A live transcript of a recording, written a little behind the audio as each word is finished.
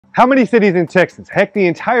How many cities in Texas, heck the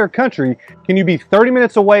entire country, can you be 30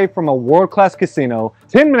 minutes away from a world-class casino,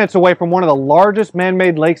 10 minutes away from one of the largest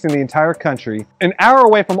man-made lakes in the entire country, an hour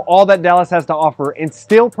away from all that Dallas has to offer, and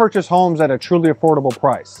still purchase homes at a truly affordable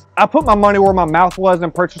price? I put my money where my mouth was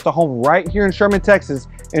and purchased a home right here in Sherman, Texas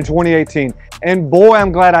in 2018. And boy,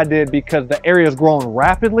 I'm glad I did, because the area is growing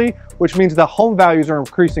rapidly, which means the home values are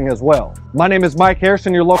increasing as well. My name is Mike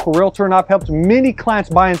Harrison, your local realtor, and I've helped many clients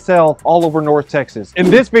buy and sell all over North Texas. In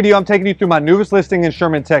this video, I'm taking you through my newest listing in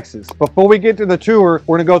Sherman, Texas. Before we get to the tour,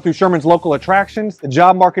 we're gonna go through Sherman's local attractions, the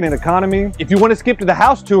job market and economy. If you wanna skip to the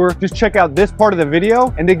house tour, just check out this part of the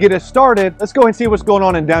video. And to get us started, let's go and see what's going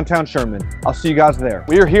on in downtown Sherman. I'll see you guys there.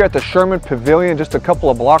 We are here at the Sherman Pavilion, just a couple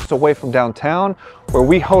of blocks away from downtown, where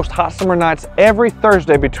we host hot summer nights every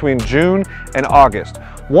Thursday between June and August.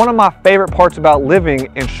 One of my favorite parts about living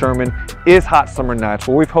in Sherman is hot summer nights,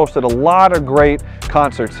 where we've hosted a lot of great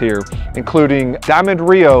concerts here, including Diamond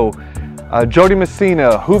Rio, Jody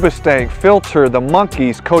Messina, Hoobastank, Filter, The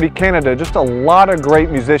Monkees, Cody Canada, just a lot of great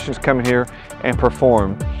musicians coming here and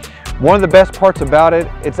perform. One of the best parts about it,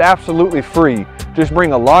 it's absolutely free. Just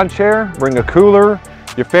bring a lawn chair, bring a cooler,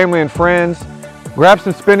 your family and friends, grab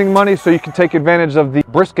some spending money so you can take advantage of the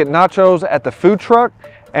brisket nachos at the food truck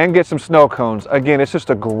and get some snow cones. Again, it's just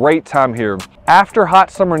a great time here. After hot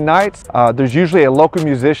summer nights, there's usually a local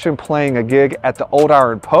musician playing a gig at the Old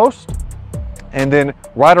Iron Post. And then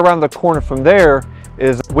right around the corner from there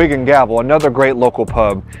is Wig and Gavel, another great local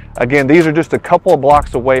pub. Again, these are just a couple of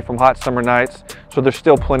blocks away from hot summer nights, so there's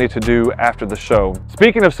still plenty to do after the show.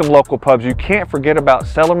 Speaking of some local pubs, you can't forget about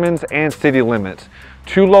Sellerman's and City Limits,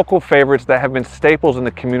 two local favorites that have been staples in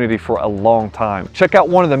the community for a long time. Check out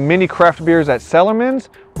one of the many craft beers at Sellerman's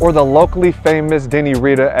or the locally famous Denny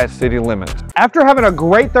Rita at City Limits. After having a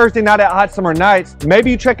great Thursday night at Hot Summer Nights, maybe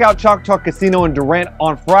you check out Choctaw Casino in Durant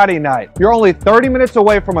on Friday night. You're only 30 minutes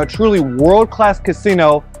away from a truly world-class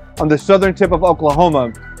casino on the southern tip of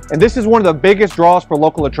Oklahoma, and this is one of the biggest draws for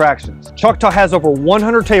local attractions. Choctaw has over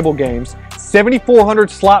 100 table games, 7,400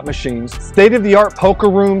 slot machines, state-of-the-art poker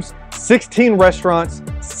rooms, 16 restaurants,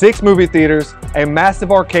 6 movie theaters, a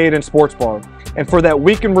massive arcade and sports bar. And for that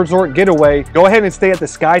weekend resort getaway, go ahead and stay at the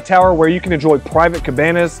Sky Tower, where you can enjoy private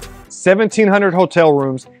cabanas, 1,700 hotel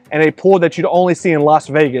rooms, and a pool that you'd only see in Las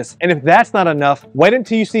Vegas. And if that's not enough, wait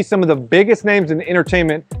until you see some of the biggest names in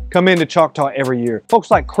entertainment come into Choctaw every year. Folks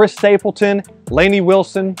like Chris Stapleton, Lainey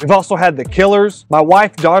Wilson. We've also had The Killers. My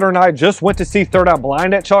wife, daughter, and I just went to see Third Eye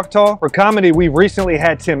Blind at Choctaw. For comedy, we've recently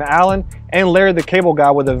had Tim Allen and Larry the Cable Guy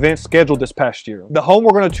with events scheduled this past year. The home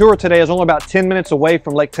we're going to tour today is only about 10 minutes away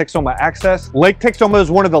from Lake Texoma access. Lake Texoma is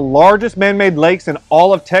one of the largest man-made lakes in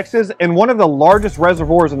all of Texas and one of the largest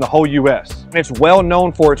reservoirs in the whole U.S. And it's well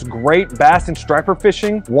known for its great bass and striper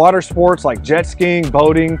fishing, water sports like jet skiing,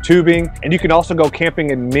 boating, tubing, and you can also go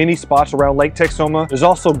camping in many spots around Lake Texoma. There's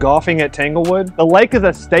also golfing at Tanglewood. The lake is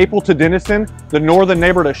a staple to Denison, the northern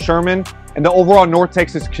neighbor to Sherman, and the overall North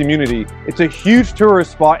Texas community. It's a huge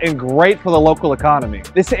tourist spot and great for the local economy.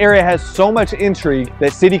 This area has so much intrigue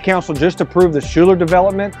that City Council just approved the Schuler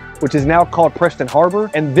development, which is now called Preston Harbor,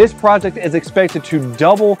 and this project is expected to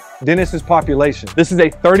double Denison's population. This is a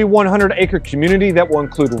 3,100 acre community that will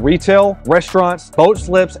include retail, restaurants, boat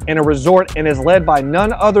slips, and a resort, and is led by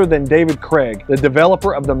none other than David Craig, the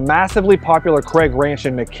developer of the massively popular Craig Ranch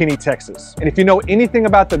in McKinney, Texas. And if you know anything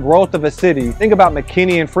about the growth of a city, think about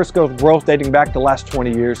McKinney and Frisco's growth dating back the last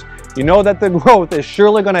 20 years. You know that the growth is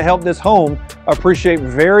surely going to help this home appreciate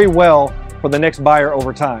very well for the next buyer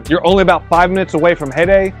over time. You're only about 5 minutes away from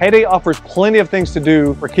Heyday. Heyday offers plenty of things to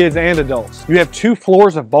do for kids and adults. You have 2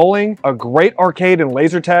 floors of bowling, a great arcade and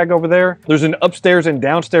laser tag over there. There's an upstairs and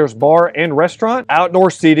downstairs bar and restaurant, outdoor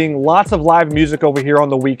seating, lots of live music over here on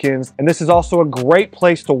the weekends, and this is also a great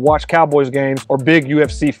place to watch Cowboys games or big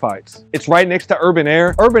UFC fights. It's right next to Urban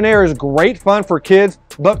Air. Urban Air is great fun for kids,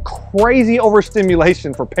 but crazy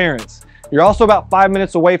overstimulation for parents. You're also about 5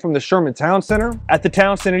 minutes away from the Sherman Town Center. At the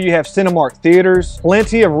Town Center, you have Cinemark theaters,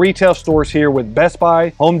 plenty of retail stores here with Best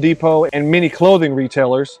Buy, Home Depot, and many clothing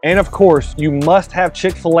retailers. And of course, you must have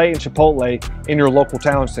Chick-fil-A and Chipotle in your local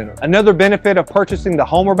town center. Another benefit of purchasing the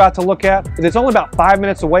home we're about to look at is it's only about 5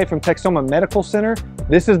 minutes away from Texoma Medical Center.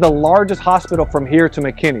 This is the largest hospital from here to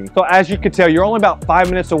McKinney. So as you can tell, you're only about 5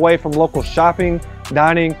 minutes away from local shopping,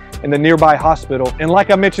 dining, and the nearby hospital. And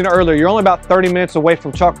like I mentioned earlier, you're only about 30 minutes away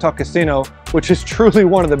from Choctaw Casino, which is truly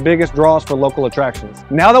one of the biggest draws for local attractions.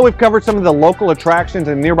 Now that we've covered some of the local attractions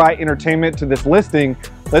and nearby entertainment to this listing,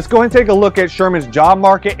 Let's go ahead and take a look at Sherman's job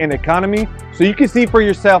market and economy so you can see for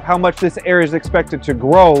yourself how much this area is expected to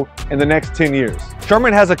grow in the next 10 years.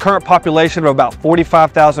 Sherman has a current population of about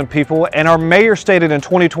 45,000 people, and our mayor stated in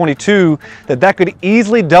 2022 that that could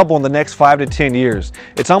easily double in the next 5 to 10 years.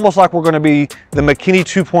 It's almost like we're going to be the McKinney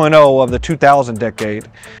 2.0 of the 2000 decade.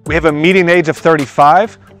 We have a median age of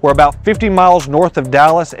 35. We're about 50 miles north of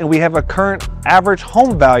Dallas, and we have a current average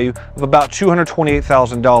home value of about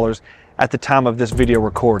 $228,000 at the time of this video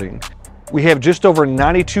recording. We have just over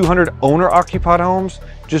 9,200 owner-occupied homes,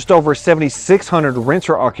 just over 7,600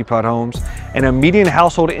 renter-occupied homes, and a median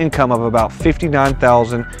household income of about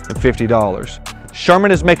 $59,050.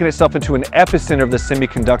 Sherman is making itself into an epicenter of the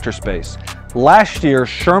semiconductor space. Last year,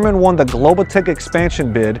 Sherman won the Global Tech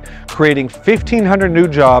expansion bid, creating 1,500 new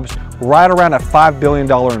jobs, right around a $5 billion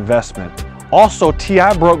investment. Also,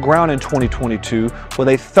 TI broke ground in 2022 with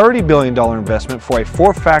a $30 billion investment for a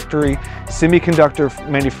 4-factory semiconductor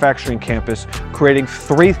manufacturing campus, creating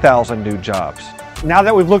 3,000 new jobs. Now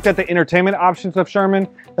that we've looked at the entertainment options of Sherman,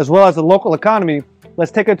 as well as the local economy,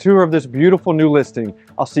 let's take a tour of this beautiful new listing.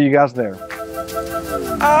 I'll see you guys there.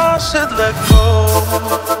 I should let go.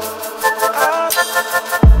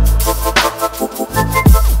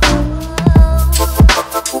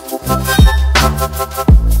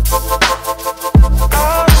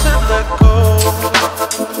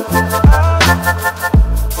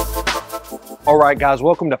 Alright guys,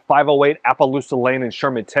 welcome to 508 Appaloosa Lane in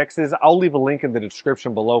Sherman, Texas. I'll leave a link in the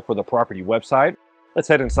description below for the property website. Let's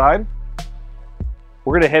head inside.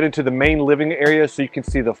 We're going to head into the main living area so you can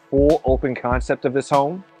see the full open concept of this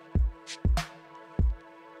home.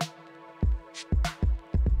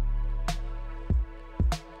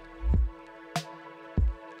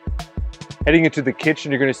 Heading into the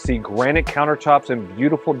kitchen, you're going to see granite countertops and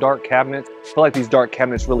beautiful dark cabinets. I feel like these dark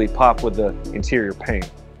cabinets really pop with the interior paint.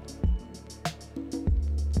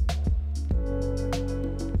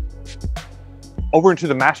 Over into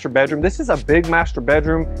the master bedroom. This is a big master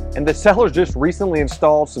bedroom, and the sellers just recently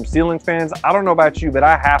installed some ceiling fans. I don't know about you, but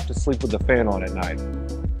I have to sleep with the fan on at night.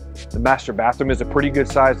 The master bathroom is a pretty good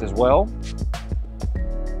size as well.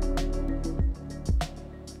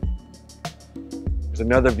 There's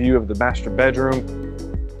another view of the master bedroom.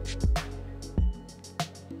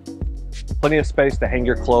 Plenty of space to hang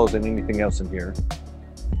your clothes and anything else in here.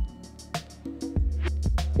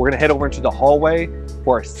 We're gonna head over into the hallway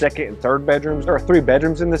for our second and third bedrooms. There are 3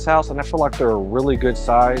 bedrooms in this house, and I feel like they're a really good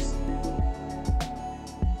size.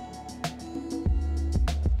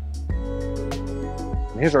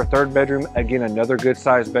 And here's our third bedroom. Again, another good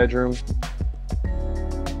sized bedroom.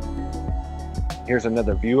 Here's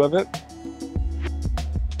another view of it.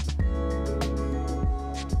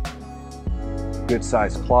 Good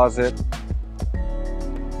sized closet.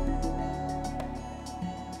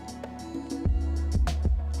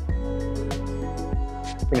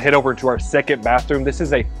 We're gonna head over to our second bathroom. This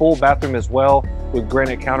is a full bathroom as well with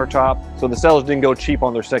granite countertop. So the sellers didn't go cheap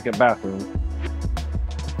on their second bathroom.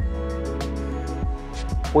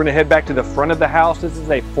 We're gonna head back to the front of the house. This is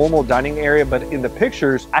a formal dining area, but in the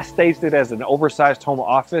pictures, I staged it as an oversized home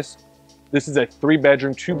office. This is a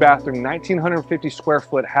 3-bedroom, 2-bathroom, 1,950 square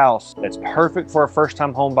foot house that's perfect for a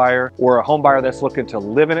first-time home buyer or a home buyer that's looking to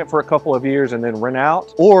live in it for a couple of years and then rent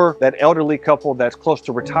out, or that elderly couple that's close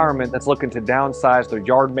to retirement that's looking to downsize their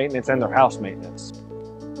yard maintenance and their house maintenance.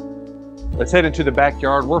 Let's head into the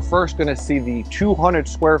backyard. We're first gonna see the 200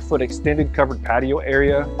 square foot extended covered patio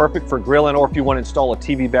area, perfect for grilling or if you want to install a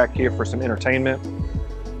TV back here for some entertainment.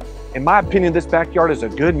 In my opinion, this backyard is a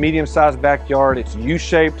good medium-sized backyard. It's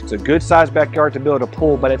U-shaped. It's a good-sized backyard to build a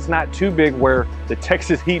pool, but it's not too big where the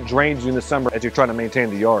Texas heat drains you in the summer as you're trying to maintain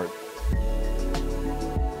the yard.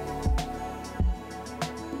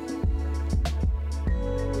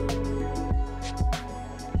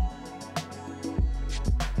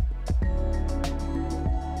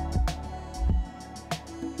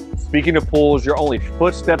 Speaking of pools, you're only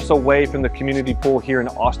footsteps away from the community pool here in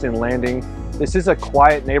Austin Landing. This is a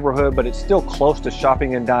quiet neighborhood, but it's still close to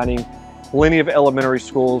shopping and dining, plenty of elementary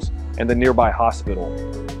schools, and the nearby hospital.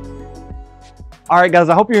 All right, guys,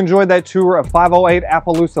 I hope you enjoyed that tour of 508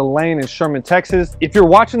 Appaloosa Lane in Sherman, Texas. If you're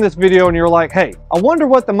watching this video and you're like, hey, I wonder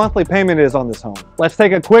what the monthly payment is on this home, let's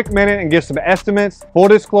take a quick minute and give some estimates. Full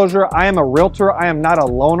disclosure, I am a realtor. I am not a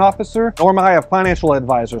loan officer, nor am I a financial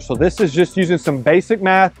advisor. So this is just using some basic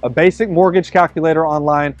math, a basic mortgage calculator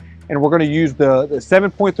online, and we're going to use the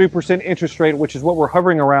 7.3% interest rate, which is what we're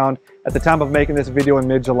hovering around at the time of making this video in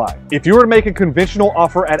mid-July. If you were to make a conventional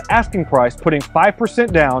offer at asking price, putting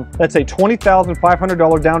 5% down, that's a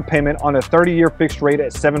 $20,500 down payment on a 30-year fixed rate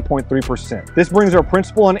at 7.3%. This brings our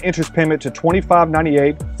principal and interest payment to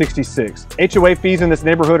 $2598.66. HOA fees in this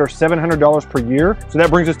neighborhood are $700 per year, so that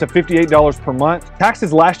brings us to $58 per month.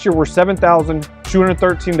 Taxes last year were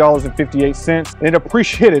 $7,213.58, and it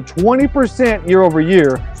appreciated 20% year over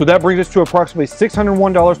year, so that brings us to approximately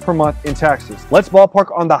 $601 per month in taxes. Let's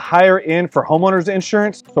ballpark on the higher end for homeowners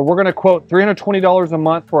insurance. So we're going to quote $320 a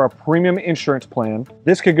month for a premium insurance plan.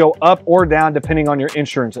 This could go up or down depending on your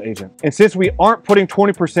insurance agent. And since we aren't putting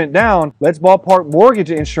 20% down, let's ballpark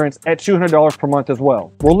mortgage insurance at $200 per month as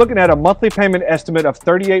well. We're looking at a monthly payment estimate of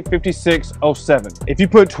 $3856.07. If you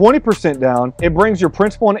put 20% down, it brings your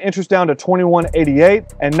principal and interest down to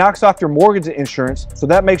 $2188 and knocks off your mortgage insurance. So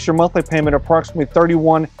that makes your monthly payment approximately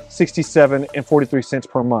 $3167.43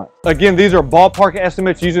 per month. Again, these are ballpark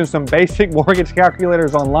estimates using some basic mortgage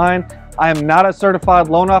calculators online. I am not a certified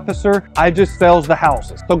loan officer. I just sells the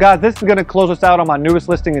houses. So guys, this is going to close us out on my newest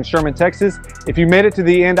listing in Sherman, Texas. If you made it to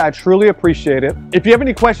the end, I truly appreciate it. If you have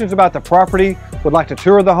any questions about the property, would like to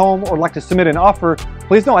tour the home, or like to submit an offer,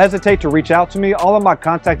 please don't hesitate to reach out to me. All of my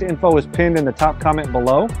contact info is pinned in the top comment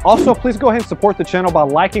below. Also, please go ahead and support the channel by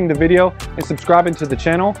liking the video and subscribing to the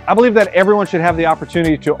channel. I believe that everyone should have the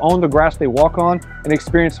opportunity to own the grass they walk on and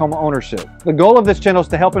experience home ownership. The goal of this channel is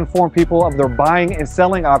to help inform people of their buying and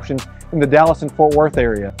selling options in the Dallas and Fort Worth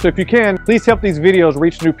area. So if you can, please help these videos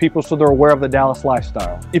reach new people so they're aware of the Dallas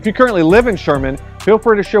lifestyle. If you currently live in Sherman, feel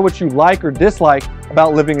free to share what you like or dislike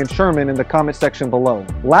about living in Sherman in the comment section below.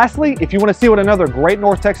 Lastly, if you want to see what another great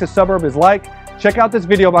North Texas suburb is like, check out this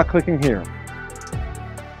video by clicking here.